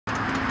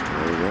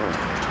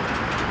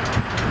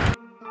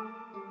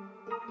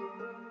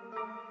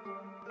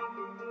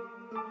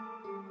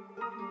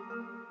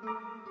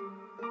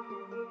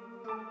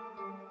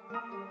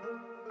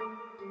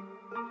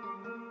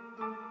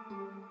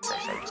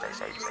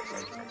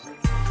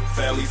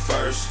Family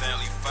first,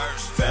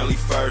 family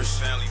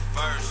first.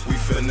 We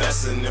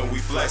finessing and we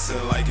flexing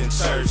like in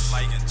church.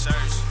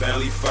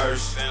 Family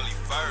first,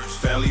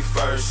 family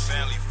first.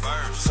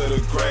 To the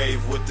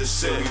grave with the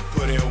shit we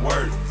put in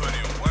work.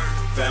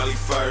 Family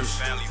first,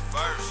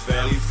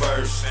 family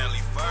first.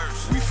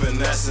 We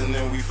finessing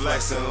and we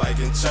flexing like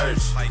in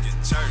church.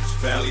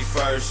 Family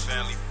first,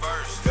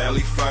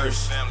 family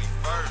first.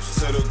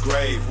 To the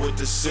grave with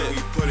the shit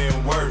we put in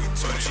work.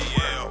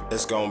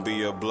 It's gonna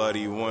be a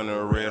bloody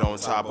winter, red on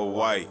top of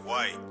white.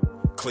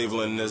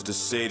 Cleveland is the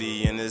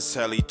city and it's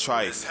hella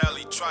trite.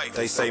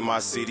 They say my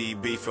CD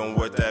beefing,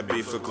 what that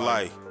beef look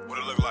like.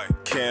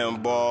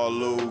 Ken Ball,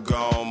 Lou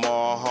gone,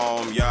 all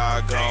home,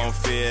 y'all gone,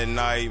 fear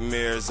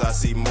nightmares. I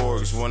see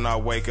morgues when I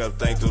wake up,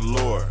 thank the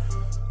Lord.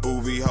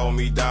 Booby hold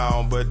me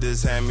down, but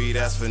this hand me,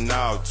 that's for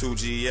now.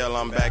 2GL,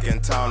 I'm back in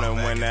town, and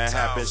when that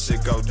happens,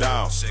 shit go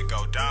down. Shit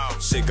go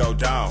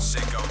down.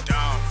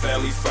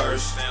 Family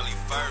first,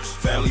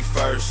 family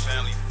first.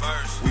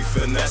 We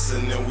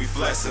finessing and we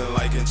flexing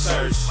like in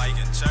church.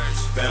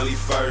 Family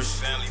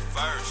first,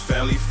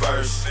 family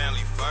first.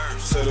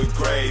 To the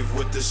grave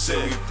with the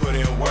shit we put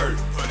in work.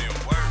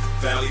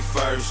 Family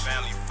first,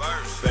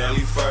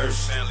 family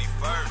first.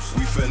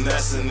 We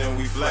finessing and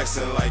we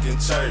flexing like in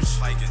church.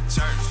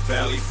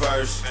 Family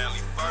first,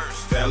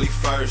 family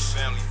first.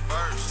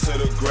 To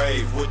the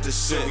grave with the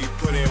shit we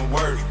put in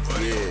work.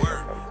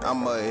 Yeah,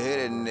 I'ma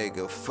hit a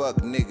nigga, fuck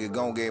nigga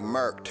gon' get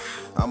murked.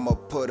 I'ma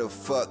put a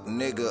fuck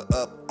nigga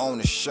up on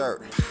the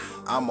shirt.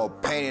 I'ma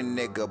paint a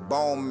nigga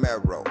bone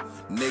marrow.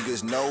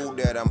 Niggas know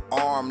that I'm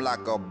armed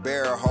like a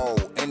bear hole.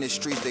 In the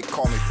streets they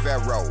call me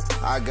Pharaoh.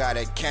 I got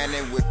a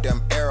cannon with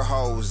them air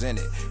holes in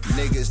it.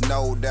 Niggas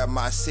know that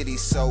my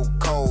city's so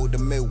cold. The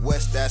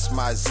Midwest, that's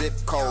my zip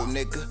code,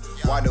 nigga.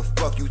 Why the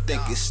fuck you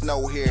think it's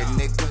snow here,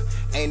 nigga?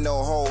 Ain't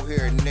no hole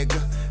here, nigga.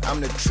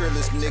 I'm the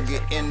trillest nigga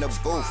in the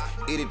booth.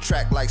 Eat a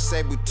track like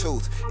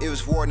Sabretooth. It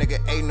was war, nigga,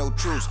 ain't no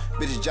truce.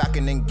 Bitches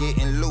jocking and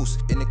getting loose.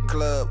 In the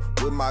club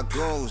with my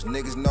goons.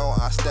 Niggas know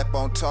I step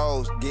on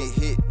toes. Get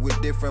hit with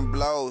different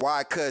blows.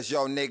 Why? Cause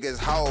yo niggas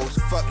hoes.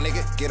 Fuck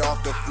nigga, get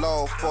off the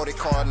floor. 40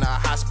 car in the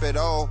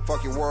hospital.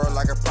 Fuck your world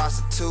like a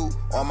prostitute.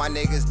 All my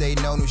niggas, they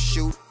know to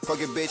shoot. Fuck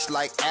your bitch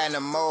like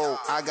animal.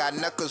 I got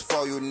knuckles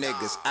for you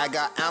niggas. I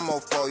got ammo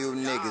for you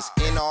niggas.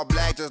 In all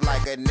black just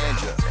like a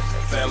ninja.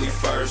 Family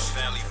first,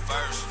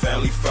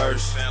 family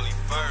first.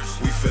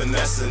 We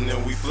finessing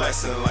and we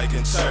flexing like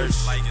in church.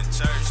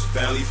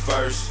 Family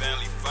first,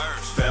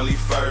 family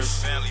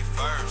first.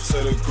 To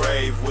the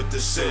grave with the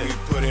shit we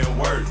put in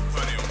work.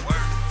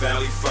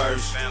 Family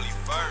first,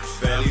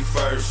 family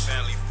first.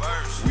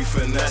 We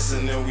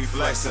finessing and we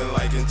flexing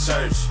like in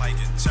church.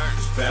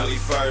 Family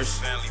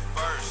first,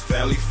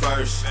 family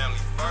first.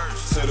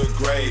 To the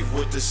grave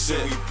with the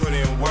shit we put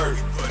in work.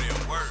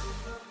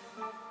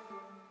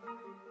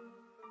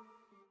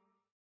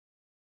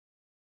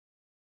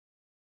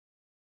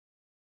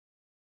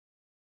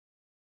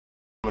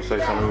 I'm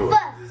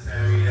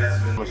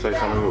gonna say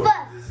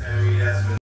something.